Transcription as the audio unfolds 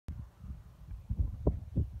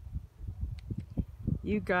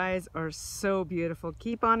You guys are so beautiful.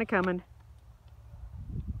 Keep on coming.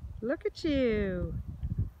 Look at you.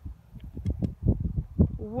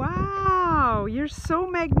 Wow, you're so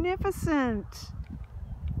magnificent.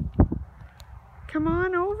 Come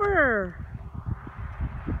on over.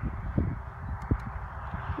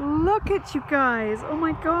 Look at you guys. Oh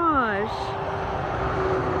my gosh.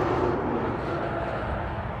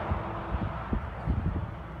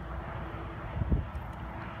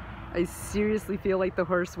 I seriously feel like the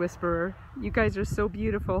horse whisperer. You guys are so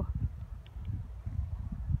beautiful.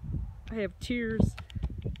 I have tears.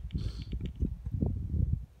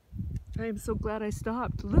 I am so glad I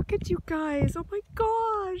stopped. Look at you guys. Oh my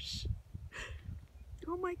gosh.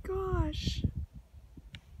 Oh my gosh.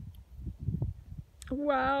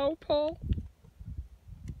 Wow, Paul.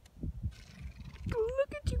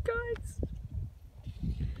 Look at you guys.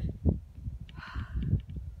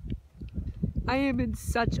 I am in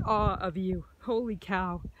such awe of you. Holy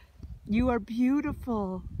cow. You are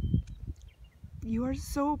beautiful. You are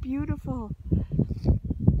so beautiful.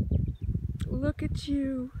 Look at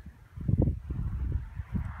you.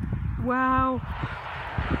 Wow.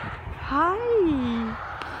 Hi.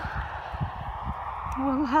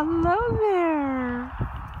 Well, hello there.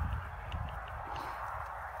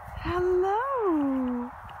 Hello.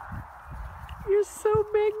 You're so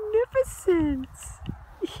magnificent.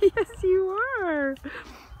 Yes, you are.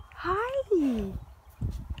 Hi.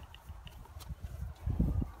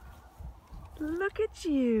 Look at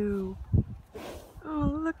you.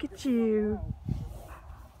 Oh, look at you.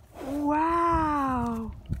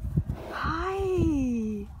 Wow.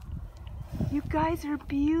 Hi. You guys are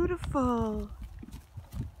beautiful.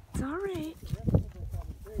 It's all right.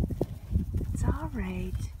 It's all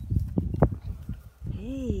right.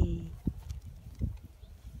 Hey.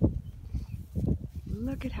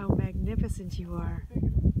 Look at how magnificent you are.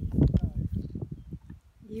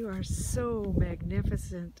 You are so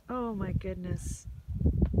magnificent. Oh my goodness.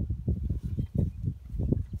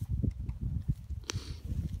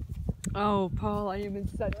 Oh, Paul, I am in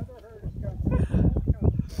such...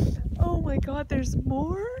 Oh my God, there's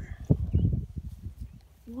more?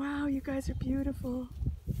 Wow, you guys are beautiful.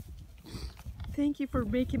 Thank you for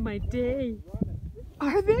making my day.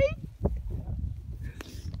 Are they?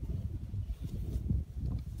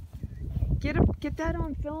 Get that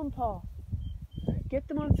on film, Paul. Get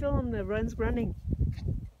them on film, the run's running.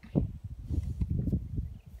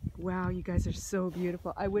 Wow, you guys are so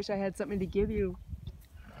beautiful. I wish I had something to give you.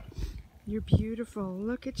 You're beautiful.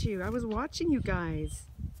 Look at you. I was watching you guys.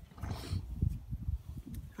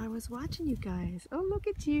 I was watching you guys. Oh, look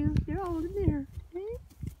at you. You're all in there. Hey?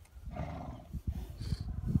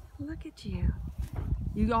 Look at you.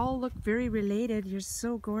 You all look very related. You're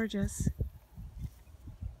so gorgeous.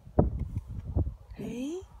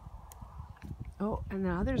 Hey? Oh, and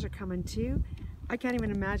the others are coming too. I can't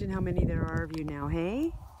even imagine how many there are of you now,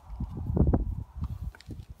 hey?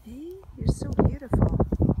 Hey, you're so beautiful.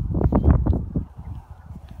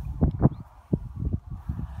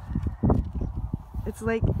 It's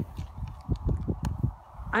like,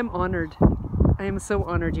 I'm honored. I am so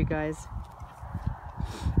honored, you guys.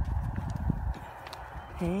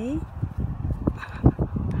 Hey?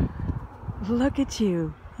 Look at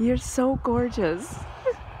you. You're so gorgeous.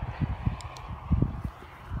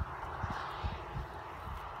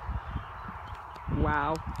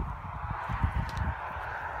 Wow.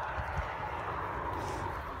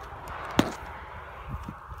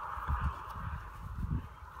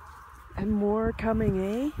 And more coming,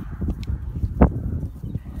 eh?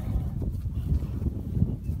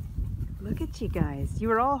 Look at you guys. You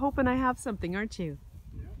were all hoping I have something, aren't you?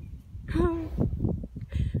 Yeah.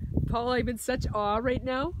 Paul, I'm in such awe right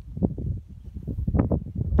now.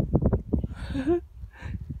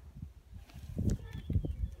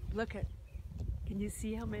 Look at, can you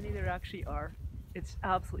see how many there actually are? It's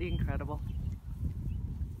absolutely incredible.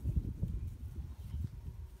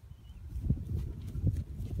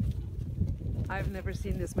 I've never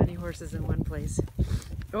seen this many horses in one place.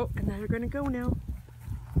 Oh, and they're gonna go now.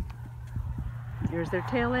 Here's their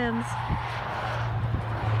tail ends.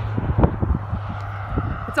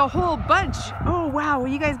 It's a whole bunch. Oh wow, are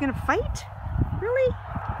you guys gonna fight? Really?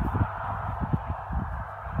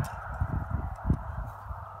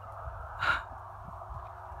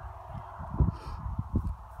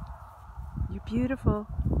 You're beautiful.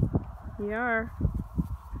 You are.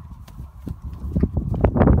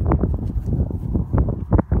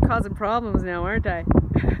 I'm causing problems now, aren't I?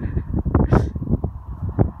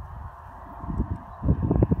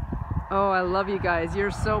 Oh, I love you guys.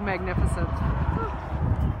 You're so magnificent.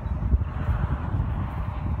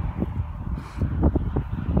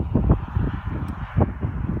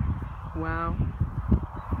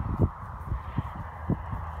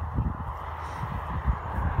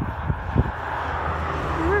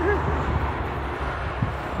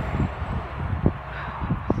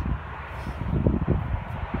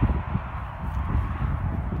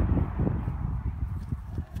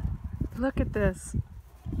 Look at this.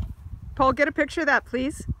 Paul, get a picture of that,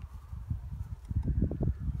 please.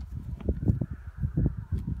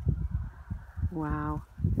 Wow.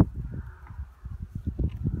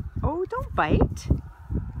 Oh, don't bite.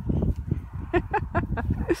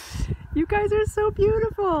 You guys are so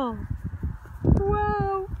beautiful.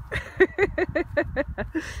 Wow.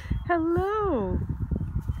 Hello.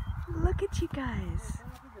 Look at you guys.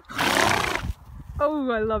 Oh,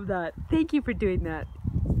 I love that. Thank you for doing that.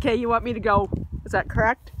 Okay, you want me to go? Is that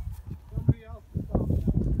correct?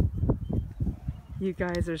 You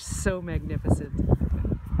guys are so magnificent.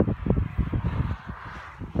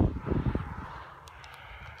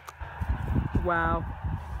 Wow.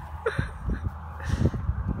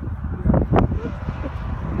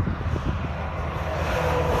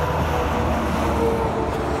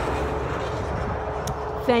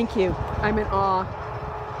 Thank you. I'm in awe.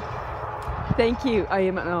 Thank you. I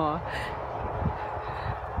am in awe.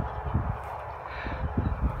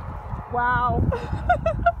 Wow.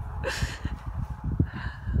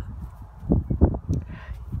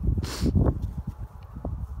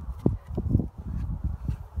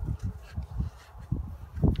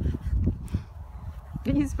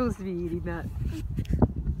 You're supposed to be eating that.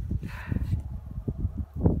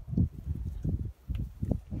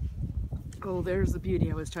 Oh, there's the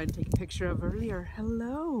beauty I was trying to take a picture of earlier.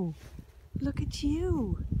 Hello. Look at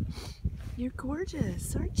you. You're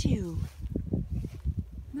gorgeous, aren't you?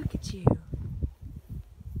 Look at you.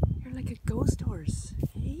 You're like a ghost horse,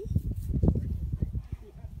 hey?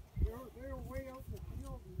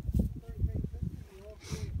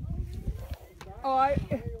 Oh,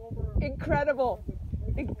 incredible.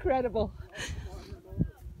 Incredible.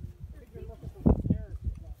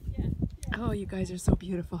 Oh, you guys are so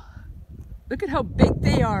beautiful. Look at how big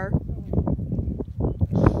they are.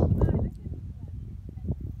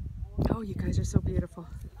 Oh, you guys are so beautiful.